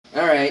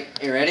Alright,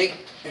 you ready?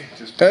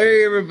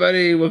 Hey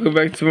everybody, welcome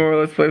back to more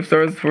Let's Play Star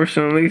Wars Force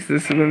Unleashed.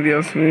 This is going to be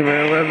also my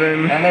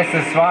 11. And this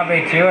is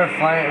swatb2. We're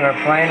playing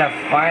the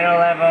final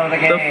level of the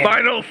game. The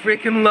final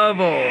freaking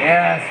level!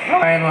 Yes,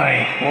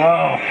 finally.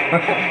 Whoa.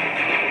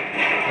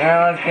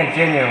 Now let's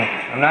continue.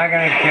 I'm not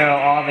going to kill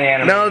all the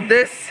enemies. Now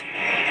this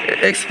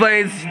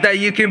explains that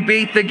you can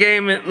beat the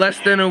game in less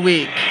than a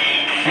week.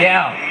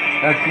 Yeah,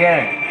 no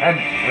kidding.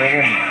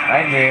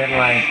 I did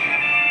like,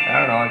 I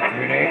don't know, like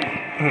 3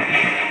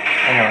 days?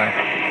 Anyway,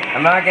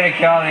 I'm not gonna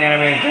kill the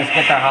enemies, just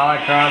get the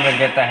holocrons and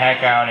get the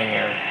heck out of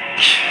here.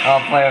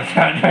 I'll play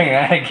without doing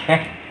that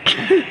again.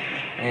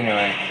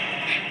 Anyway.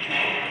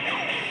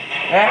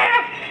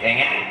 Ah! Dang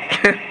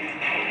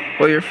it.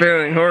 Well, you're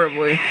failing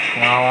horribly.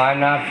 No, I'm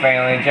not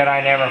failing.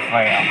 Jedi never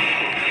fail.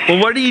 Well,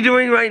 what are you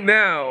doing right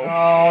now?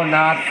 Oh,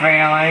 not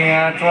failing.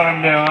 That's what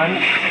I'm doing.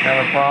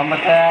 Have a problem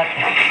with that?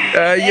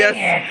 Yes.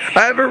 I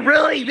have a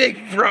really big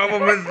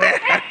problem with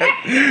that.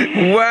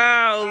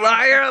 Wow,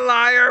 liar,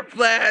 liar,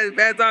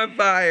 pants on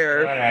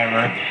fire.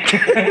 Whatever.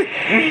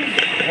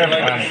 I'd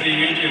like to see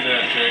you do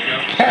that,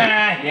 Jacob.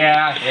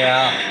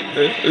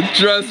 Yeah.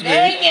 Trust me.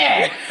 Dang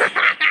it!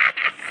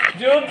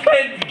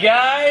 Stupid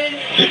guys!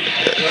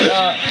 The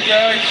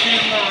guy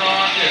shooting the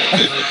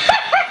rockets.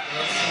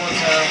 That's what's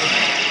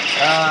happening.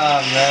 Oh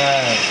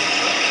man.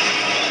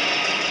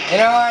 You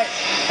know what?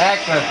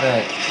 Heck with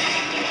it.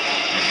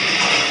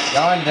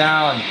 Going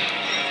down.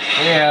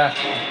 See ya.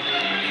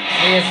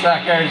 See ya,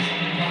 suckers.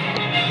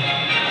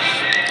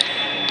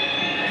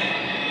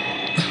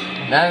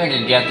 Now we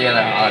can get the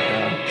other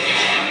holocron.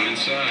 I'm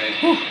inside.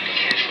 Be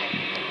careful.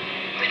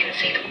 I can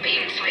see the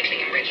beam cycling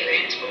in regular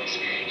intervals.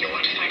 You'll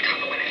want to find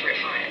cover whenever it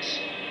fires.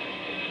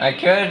 I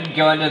could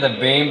go into the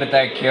beam, but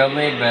that killed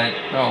me, but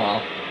oh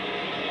well.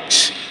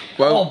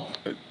 Well,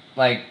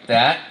 Like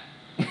that.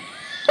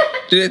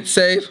 did it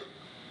save?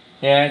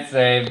 Yeah, it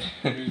saved.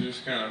 You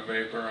just kind of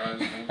vaporized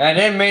me. I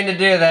didn't mean to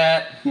do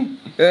that.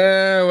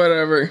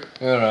 Whatever.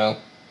 I don't know.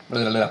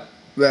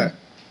 That.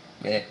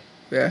 Yeah.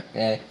 Yeah.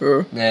 Yeah.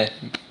 Oh. Yeah.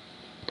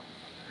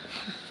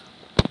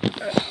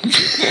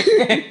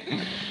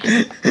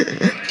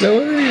 No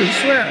one didn't even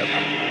slap.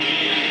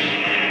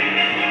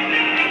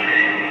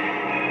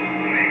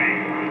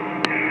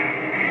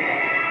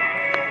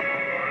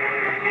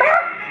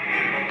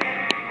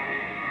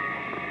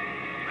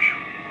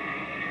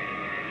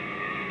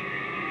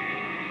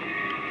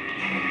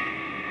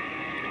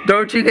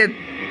 Don't you get...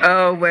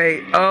 Oh,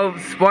 wait. Oh,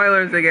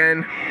 spoilers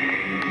again.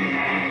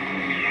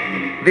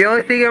 The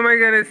only thing I'm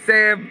gonna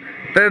say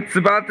that's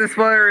about this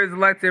spoiler is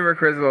lightsaber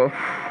crystal.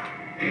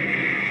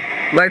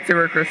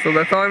 Lightsaber crystal,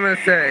 that's all I'm gonna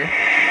say.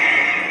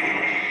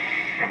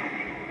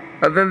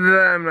 Other than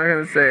that, I'm not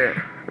gonna say it.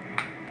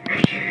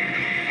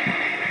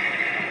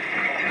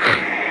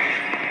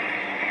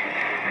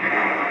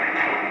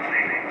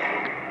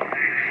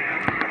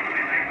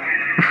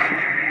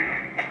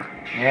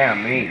 Yeah,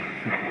 me.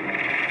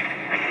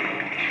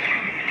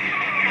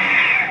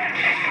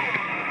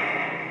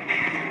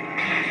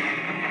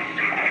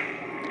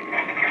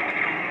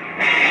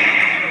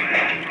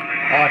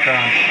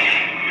 Holocron.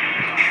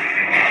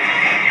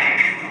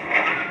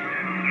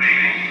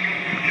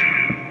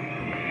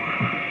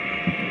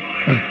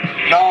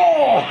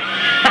 No!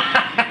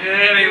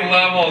 And he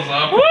levels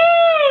up. Woo!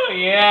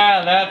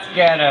 Yeah, that's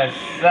gonna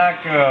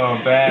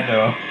sucko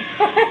bando.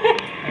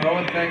 I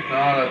would think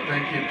not. I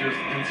think he'd just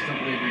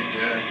instantly be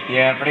dead.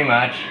 Yeah, pretty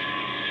much.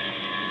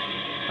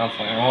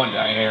 Hopefully I won't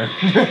die here.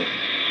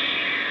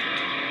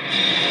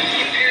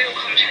 Imperial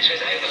contactor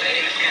is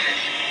overloading the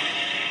scanners.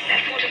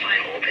 They're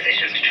fortifying all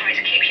positions to try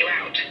to keep you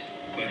out.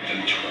 Let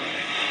them try.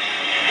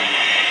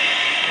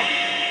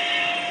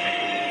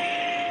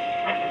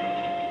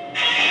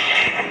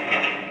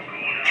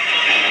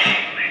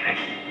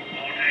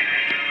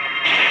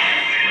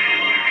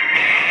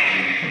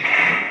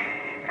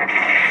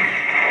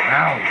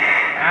 Ow!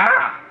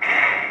 Ah!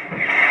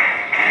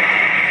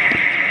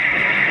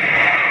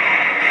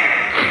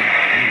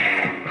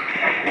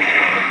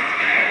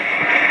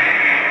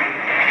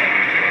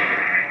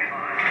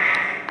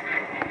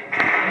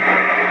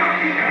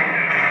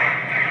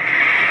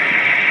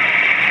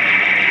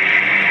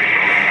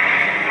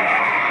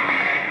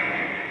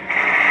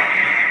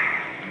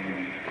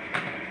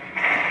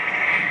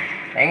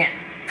 Dang it.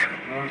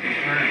 Well, if you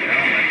turn it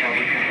down, they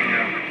probably can bring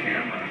down the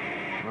camera.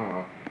 Oh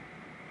well.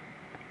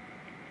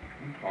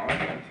 I'm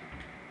pausing.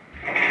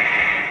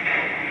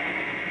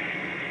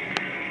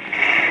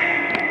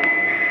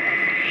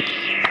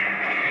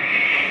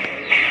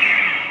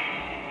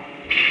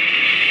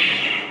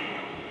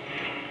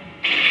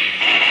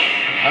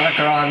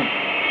 Holocron.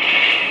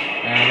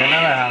 And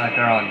another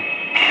holocron.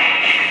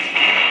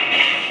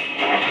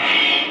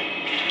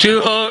 Two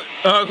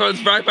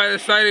holocrons right by the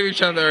side of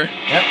each other.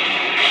 Yep.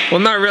 Well,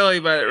 not really,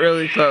 but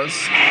really close.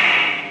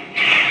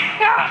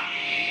 Ah!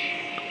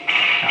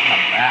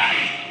 Not bad.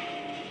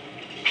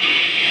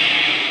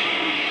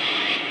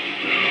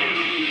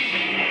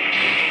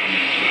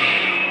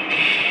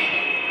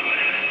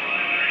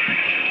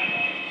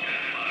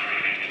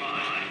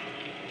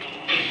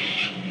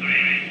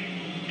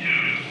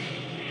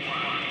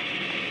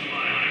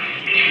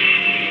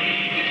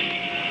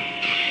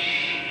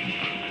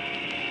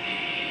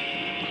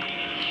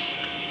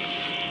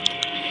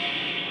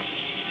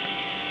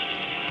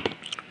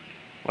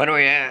 What are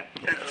we at?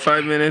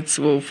 5 minutes.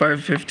 Well,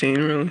 5:15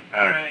 really.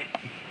 Alright.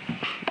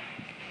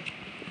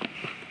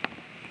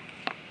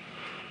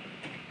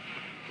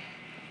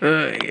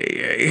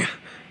 Yeah.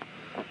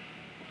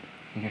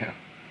 Yeah.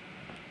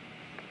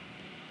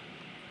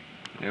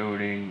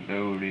 Loading.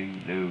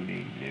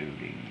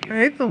 I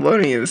hate the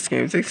loading of this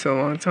game. It takes a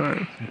long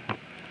time.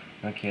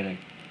 No kidding.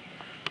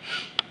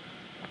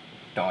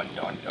 Dun.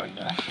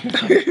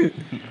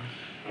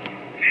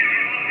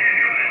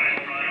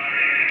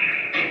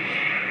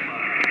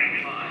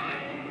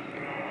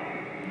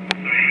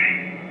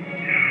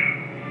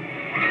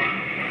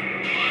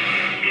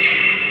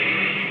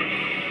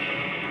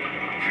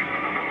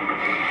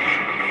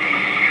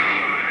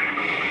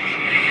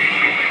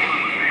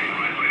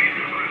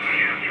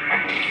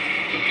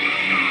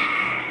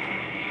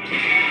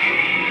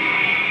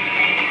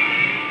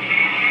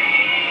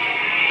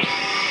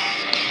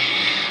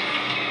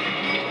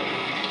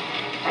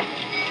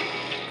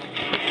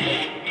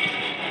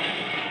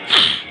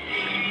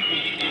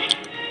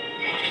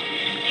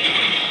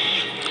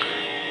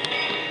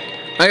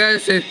 I gotta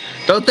say,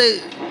 don't they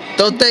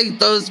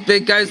those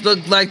big guys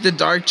look like the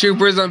Dark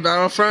Troopers on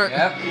Battlefront?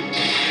 Yep.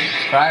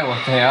 That's probably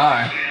what they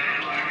are.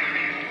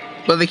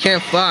 But they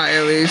can't fly,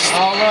 at least.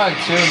 Oh look,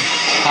 2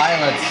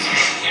 pilots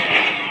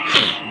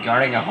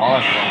guarding a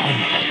hologram.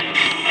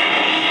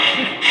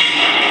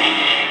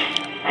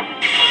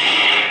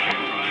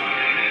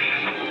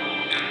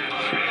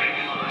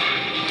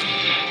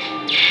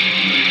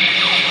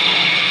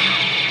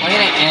 Look at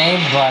the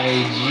aim,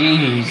 buddy.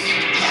 Jeez.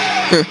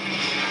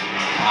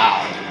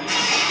 Wow.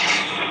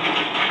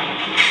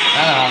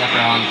 Another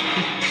holocron.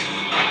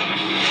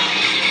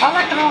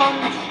 Holocron!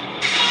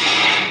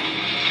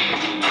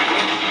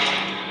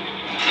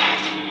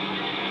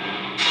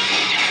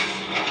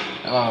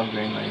 Hello,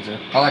 green laser.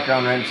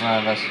 Holocron right in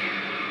front of us.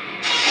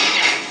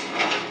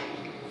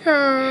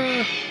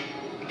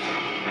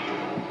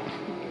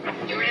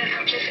 You're in an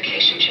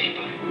amplification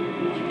chamber.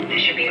 There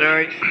should be a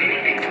Alright.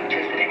 spinning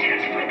conductors that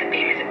intensify the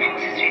beam as it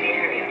passes through the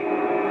area.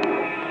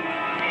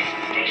 This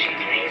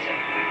station's laser.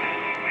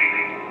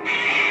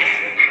 It's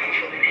more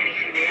powerful than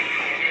anything the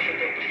Empire's ever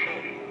built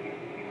before.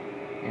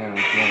 Yeah,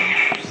 we're kidding.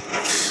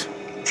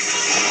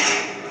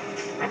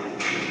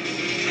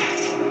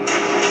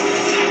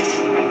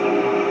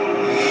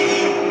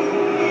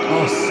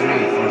 Oh,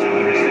 sweet. Force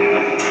Motors.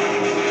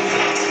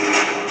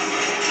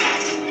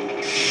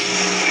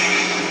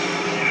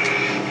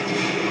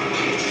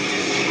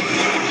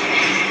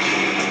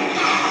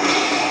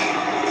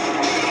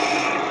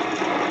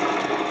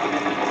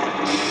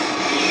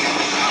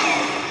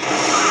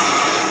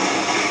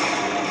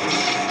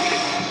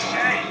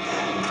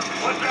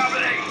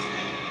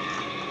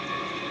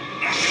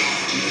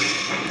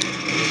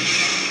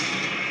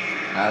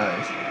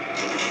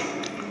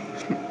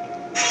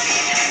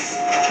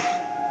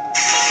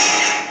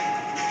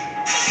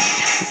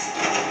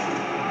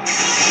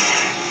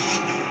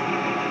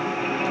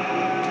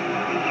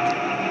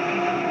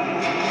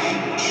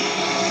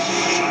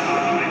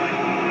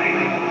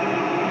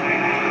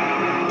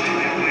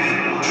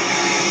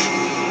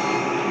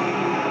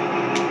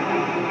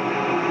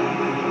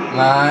 Come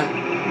on.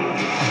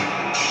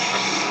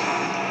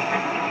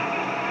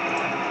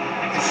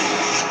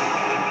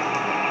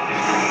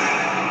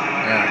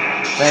 Yeah,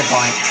 save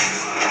point.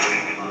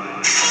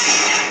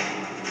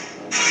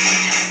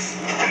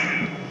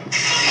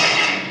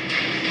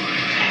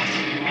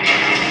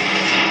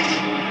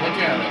 Look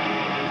at it.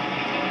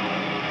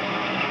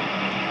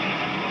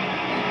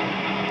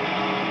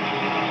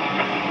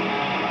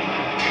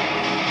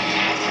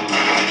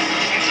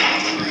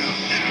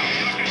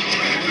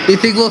 You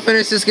think we'll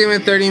finish this game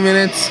in 30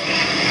 minutes?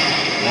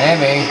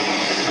 Maybe,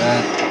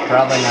 but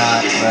probably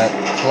not, but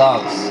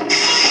close.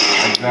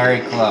 Like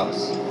very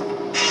close.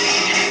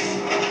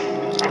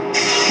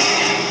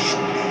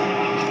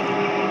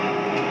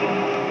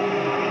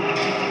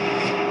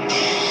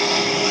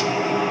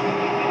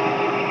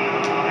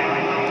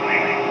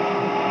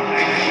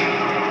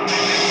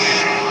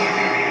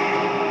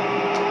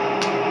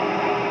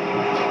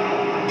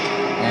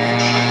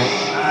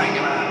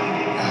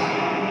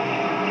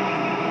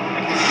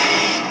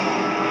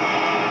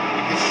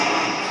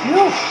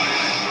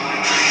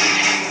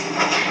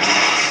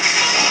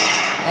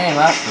 Hey,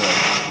 mouse good.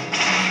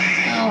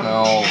 I don't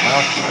know,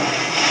 mouse good.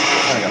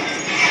 There we go.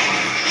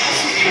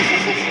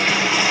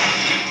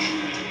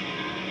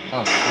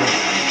 Oh,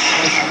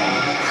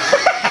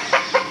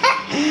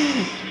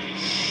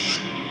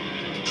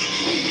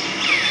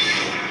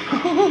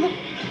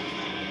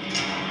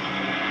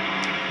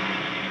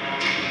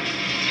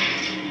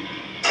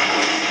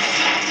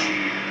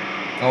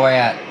 oh, where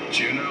at?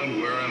 Juno,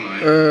 where am I?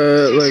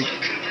 Like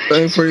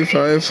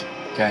 9:45.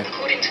 Okay.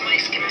 According to my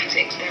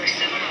schematics, there are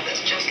 7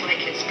 others just like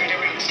it spread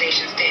around the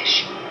station's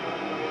dish.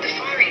 The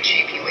firing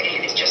tube you were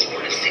in is just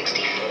one of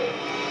 64,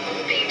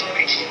 all being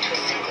directed into a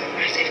single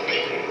massive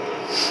beam.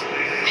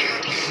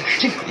 Purely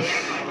magic from the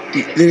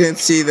Empire. They didn't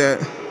see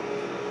that.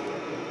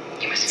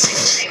 You must find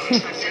a way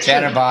onto that sensor.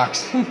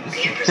 Chatterbox. The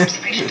Emperor's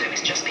observation dome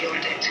is just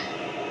beyond it.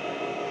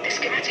 The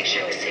schematics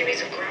show a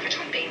series of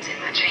graviton beams in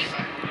that chamber.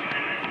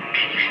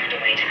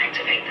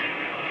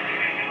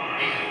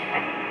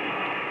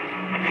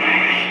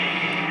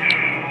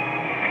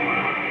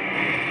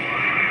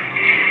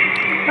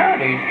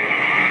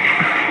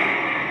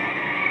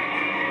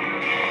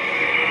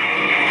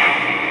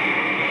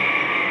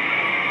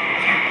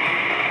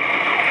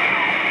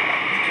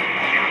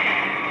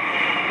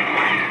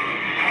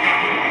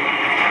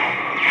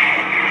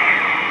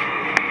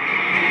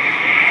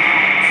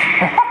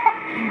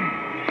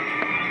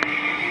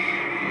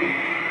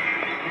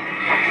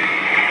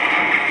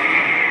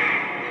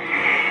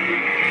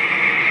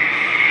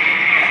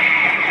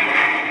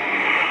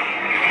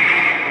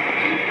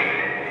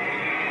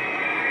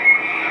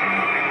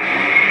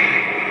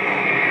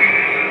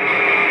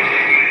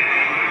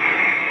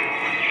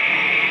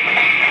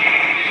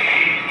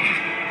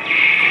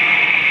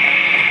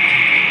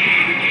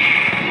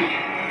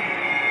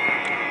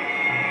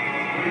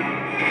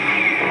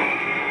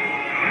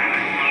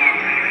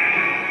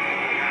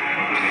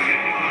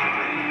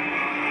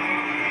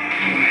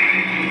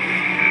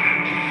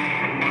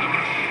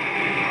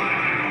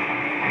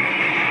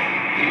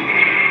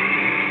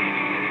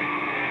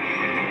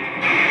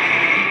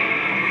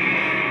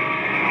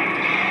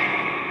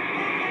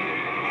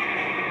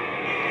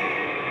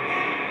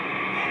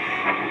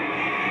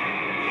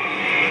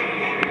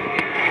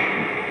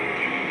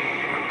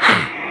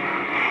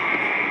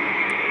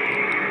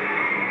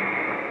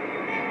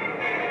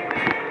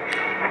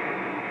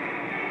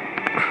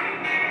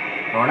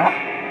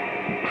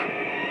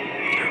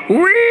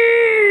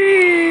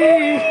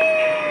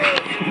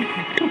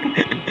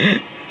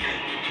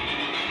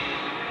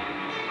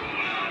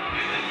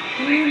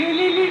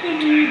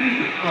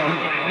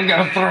 I'm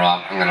gonna throw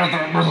up. I'm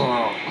gonna throw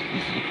up.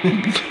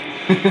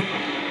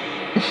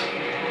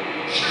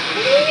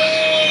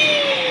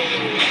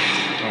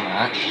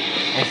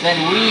 I said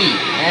we.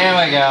 There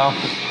we go.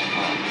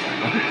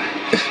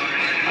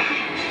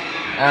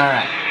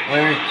 Alright.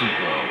 Where to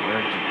go?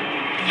 Where to go?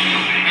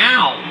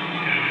 Ow!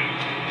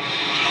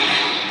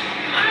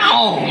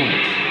 Ow!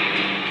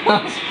 Whoa!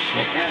 What?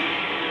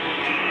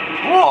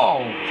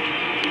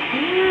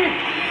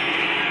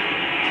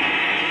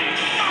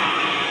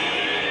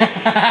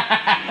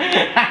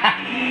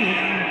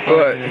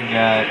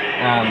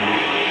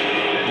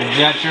 The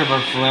jet trooper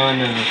flew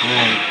into the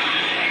thing.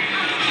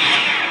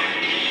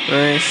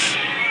 Nice.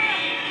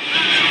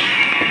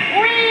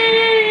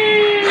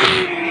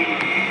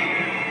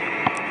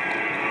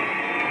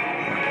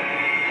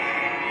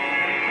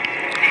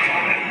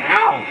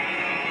 Ow!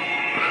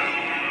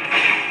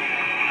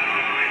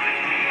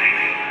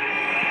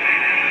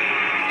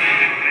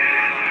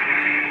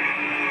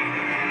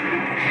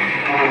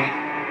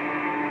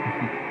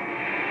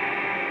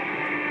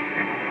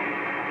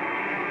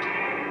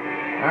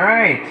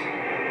 Alright.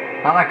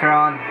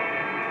 Holocron.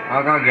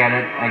 I'll go get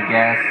it, I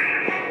guess.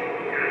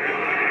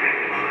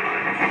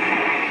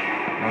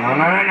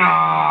 No.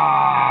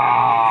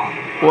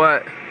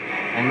 What?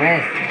 I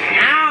missed.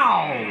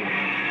 Ow!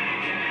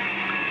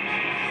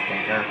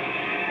 Stinker.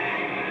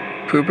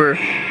 Pooper.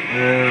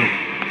 Ooh.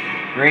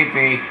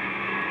 Creepy.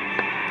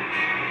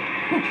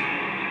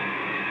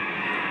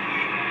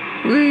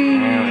 Whee!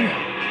 There we go.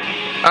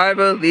 I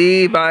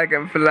believe I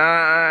can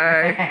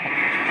fly.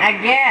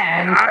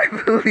 Again! I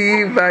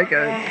believe I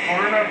can.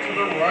 Far enough to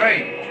the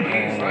right.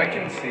 Jeez, I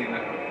can see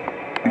that.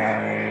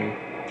 Alright.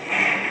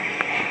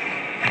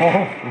 I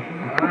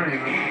don't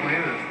even play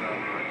this that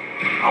much.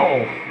 Oh!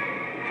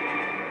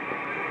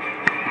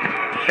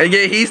 And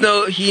yet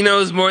he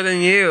knows more than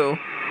you.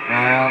 Well, No, I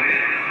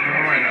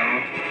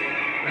don't.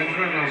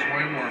 Benjamin knows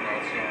way more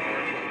about Star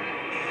Wars than me.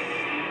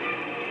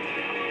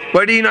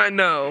 What do you not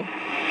know?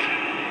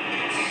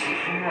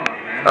 Come on,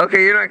 man.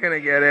 Okay, you're not gonna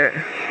get it.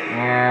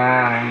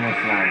 yeah, I'm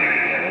just not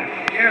gonna get it.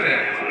 Get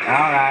it.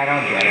 Alright,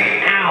 I'll get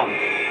it. Ow!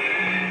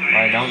 Well,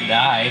 I don't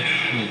die.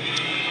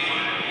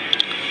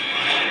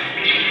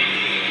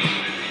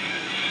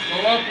 Go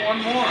up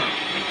one more.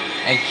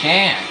 I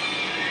can't.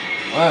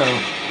 Whoa.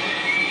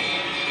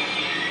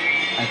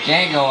 I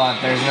can't go up,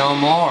 there's no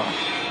more.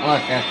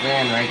 Look, that's the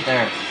end right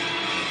there.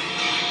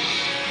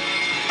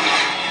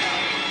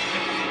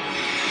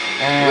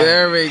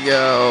 There we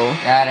go.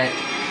 Got it.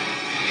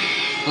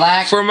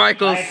 Black. For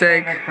Michael's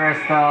sake. lightsaber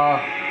crystal.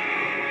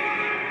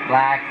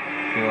 Black.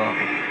 Cool.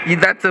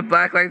 That's a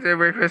black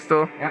lightsaber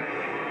crystal. Yep.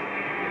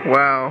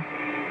 Wow.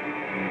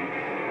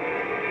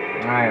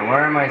 Alright,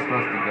 where am I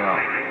supposed to go?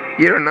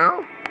 You don't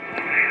know?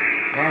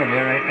 Yeah, I do,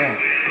 right there.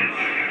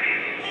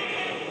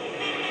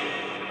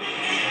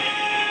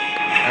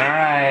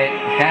 Alright,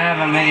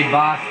 kind of a mini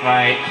boss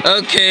fight.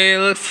 Okay,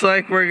 looks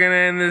like we're gonna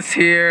end this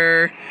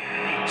here.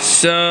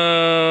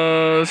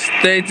 So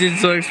stay tuned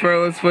to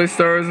explore Let's Play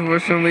Star Wars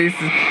Evolution Release.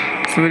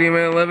 It's video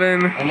man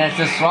 11. And that's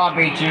the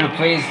swatb2.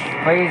 Please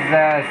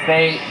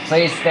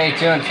stay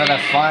tuned for the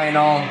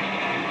final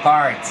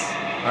parts.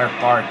 Or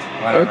part,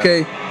 whatever.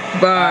 Okay,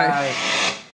 bye. Bye.